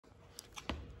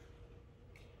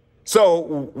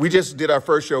So we just did our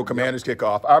first show, Commanders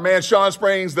Kickoff. Our man Sean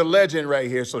Springs, the legend right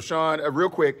here. So Sean, real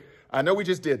quick, I know we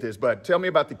just did this, but tell me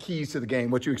about the keys to the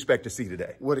game, what you expect to see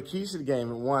today. Well, the keys to the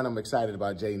game, one, I'm excited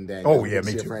about Jayden Daniels. Oh, yeah,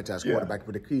 me too. Franchise quarterback.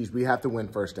 But the keys, we have to win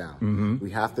first down. We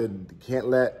can't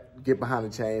get behind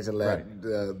the chains and let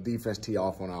the defense tee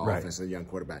off on our offense as a young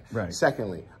quarterback.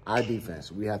 Secondly, our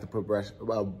defense, we have to put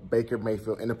Baker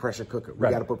Mayfield in the pressure cooker. We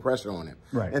got to put pressure on him.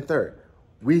 And third,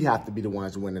 we have to be the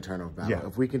ones to win the turnover battle.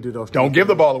 If we can do those things. Don't give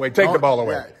the ball away. Take the ball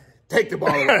away. Take the ball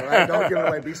away, right? Don't give it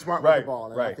away. Be smart with the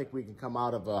ball. And I think we can come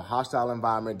out of a hostile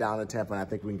environment down in Tampa, and I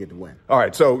think we can get the win. All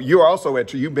right, so you're also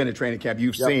you've been at training camp.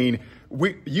 You've seen,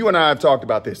 you and I have talked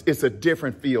about this. It's a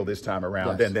different feel this time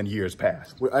around than years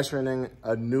past. We're ushering in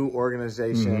a new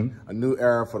organization, a new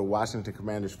era for the Washington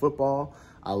Commanders football.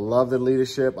 I love the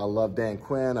leadership. I love Dan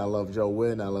Quinn. I love Joe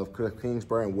Wooden. I love Cliff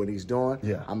Kingsbury and what he's doing.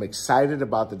 I'm excited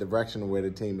about the direction of where the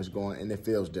team is going, and it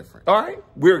feels different. All right.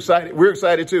 We're excited. We're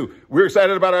excited, too. We're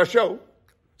excited about our show.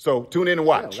 So tune in and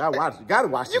watch. You got to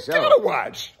watch the show. You got to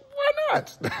watch. Why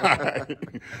not?